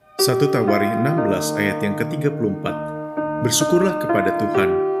1 Tawarikh 16 ayat yang ke-34. Bersyukurlah kepada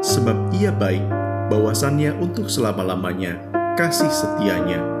Tuhan, sebab Ia baik, bahwasanya untuk selama-lamanya, kasih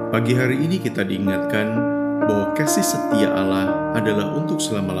setia-Nya. Pagi hari ini kita diingatkan bahwa kasih setia Allah adalah untuk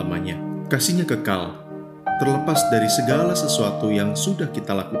selama-lamanya. Kasih-Nya kekal, terlepas dari segala sesuatu yang sudah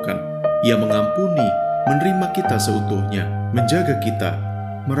kita lakukan. Ia mengampuni, menerima kita seutuhnya, menjaga kita,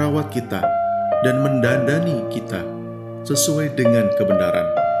 merawat kita, dan mendandani kita sesuai dengan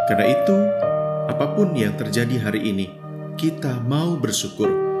kebenaran. Karena itu, apapun yang terjadi hari ini, kita mau bersyukur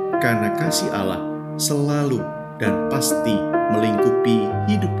karena kasih Allah selalu dan pasti melingkupi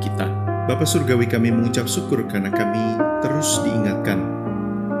hidup kita. Bapa Surgawi, kami mengucap syukur karena kami terus diingatkan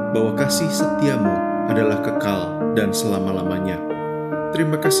bahwa kasih setiamu adalah kekal dan selama-lamanya.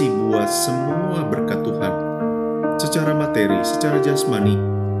 Terima kasih buat semua berkat Tuhan, secara materi, secara jasmani,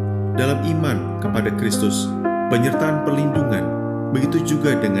 dalam iman kepada Kristus, penyertaan perlindungan, begitu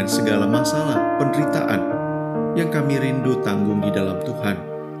juga dengan segala masalah, penderitaan yang kami rindu tanggung di dalam Tuhan,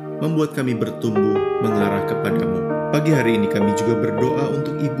 membuat kami bertumbuh mengarah kepadamu. Pagi hari ini kami juga berdoa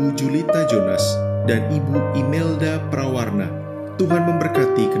untuk Ibu Julita Jonas dan Ibu Imelda Prawarna. Tuhan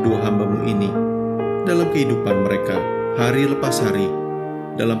memberkati kedua hamba-Mu ini dalam kehidupan mereka, hari lepas hari,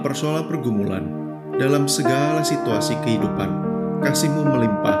 dalam persoalan pergumulan, dalam segala situasi kehidupan. Kasih-Mu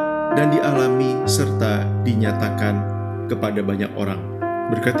melimpah dan dialami serta dinyatakan kepada banyak orang.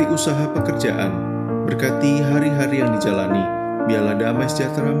 Berkati usaha pekerjaan, berkati hari-hari yang dijalani. Biarlah damai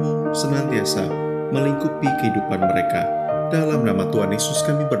sejahtera-Mu senantiasa melingkupi kehidupan mereka. Dalam nama Tuhan Yesus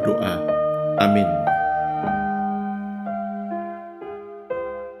kami berdoa. Amin.